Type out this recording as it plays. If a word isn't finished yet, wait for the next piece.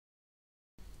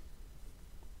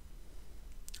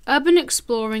Urban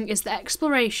exploring is the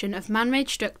exploration of man-made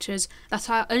structures that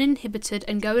are uninhibited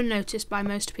and go unnoticed by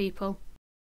most people.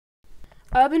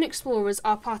 Urban explorers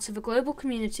are part of a global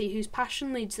community whose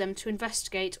passion leads them to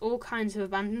investigate all kinds of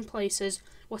abandoned places,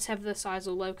 whatever the size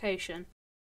or location.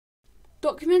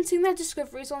 Documenting their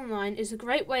discoveries online is a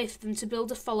great way for them to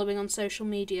build a following on social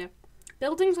media.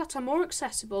 Buildings that are more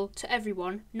accessible to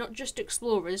everyone, not just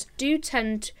explorers, do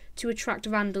tend to attract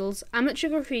vandals, amateur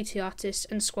graffiti artists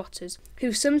and squatters,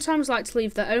 who sometimes like to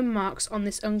leave their own marks on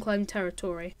this unclaimed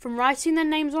territory, from writing their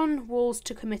names on walls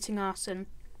to committing arson.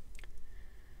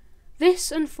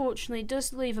 This, unfortunately,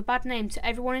 does leave a bad name to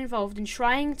everyone involved in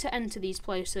trying to enter these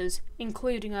places,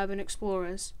 including urban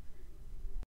explorers.